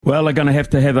Well, they're going to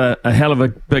have a hell of a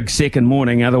big second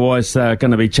morning. Otherwise, they're going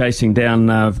to be chasing down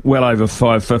well over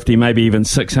 550, maybe even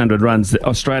 600 runs.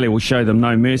 Australia will show them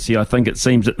no mercy, I think it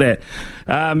seems at that.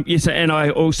 Yes, and I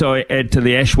also add to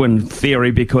the Ashwin theory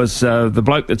because the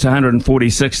bloke that's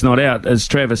 146 not out is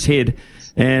Travis Head.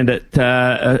 And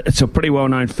it's a pretty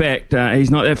well-known fact. He's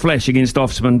not that flash against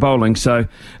off-spin bowling, so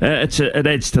it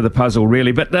adds to the puzzle,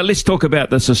 really. But let's talk about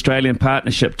this Australian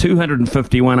partnership.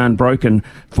 251 unbroken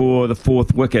for the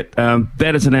fourth wicket.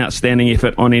 That is an outstanding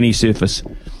effort on any surface.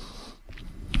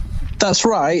 That's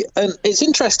right. And it's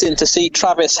interesting to see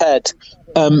Travis Head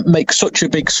make such a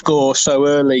big score so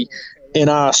early in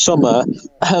our summer.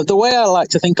 The way I like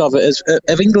to think of it is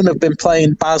if England have been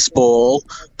playing Baz-ball,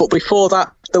 but before that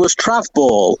there was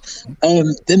Trav-ball.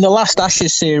 In the last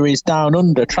Ashes series down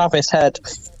under, Travis Head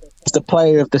was the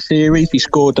player of the series. He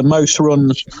scored the most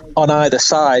runs on either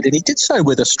side, and he did so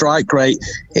with a strike rate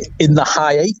in the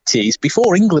high 80s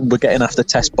before England were getting after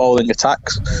test bowling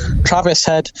attacks. Travis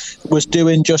Head was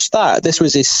doing just that. This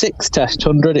was his sixth test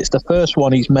 100. It's the first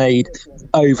one he's made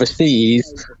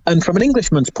overseas. And from an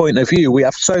Englishman's point of view, we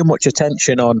have so much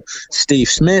attention on Steve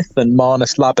Smith and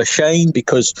Marnus Labuschagne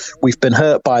because we've been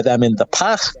hurt by them in the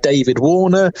past. David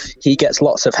Warner, he gets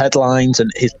lots of headlines,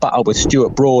 and his battle with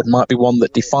Stuart Broad might be one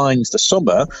that defines the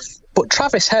summer. But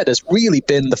Travis Head has really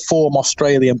been the form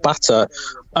Australian batter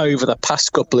over the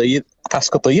past couple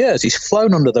of years. He's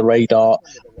flown under the radar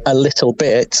a little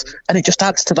bit, and it just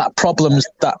adds to that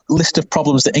list of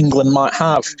problems that England might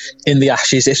have in the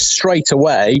Ashes if straight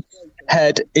away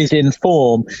Head is in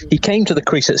form. He came to the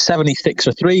crease at 76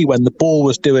 for 3 when the ball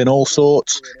was doing all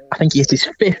sorts. I think he hit his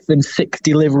fifth and sixth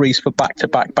deliveries for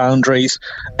back-to-back boundaries,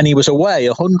 and he was away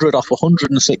 100 off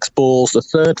 106 balls, the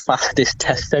third fastest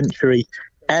test century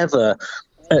ever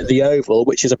at the Oval,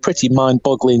 which is a pretty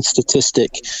mind-boggling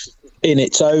statistic in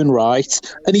its own right,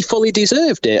 and he fully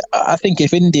deserved it. I think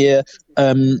if India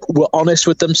were honest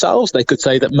with themselves, they could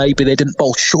say that maybe they didn't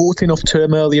bowl short enough to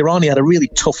him earlier on. He had a really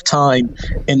tough time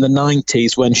in the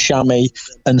 90s when Shami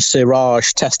and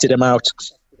Siraj tested him out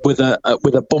with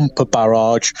a bumper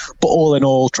barrage, but all in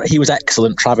all, he was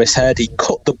excellent. Travis Head, he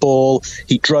cut the ball,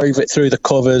 he drove it through the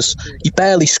covers, he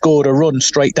barely scored a run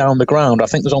straight down the ground. I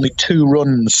think there's only 2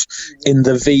 runs in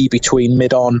the V between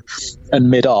mid-on and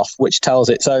mid-off, which tells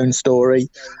its own story.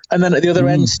 And then at the other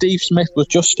end, Steve Smith was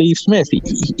just Steve Smith.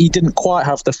 He didn't quite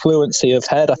have the fluency of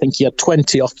Head. I think he had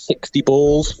 20 off 60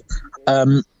 balls.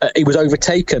 He was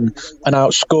overtaken and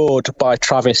outscored by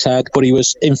Travis Head, but he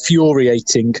was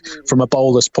infuriating from a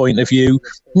bowler's point of view.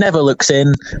 Never looks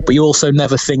in, but you also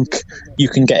never think you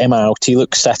can get him out. He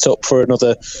looks set up for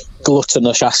another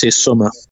gluttonous Ashes summer.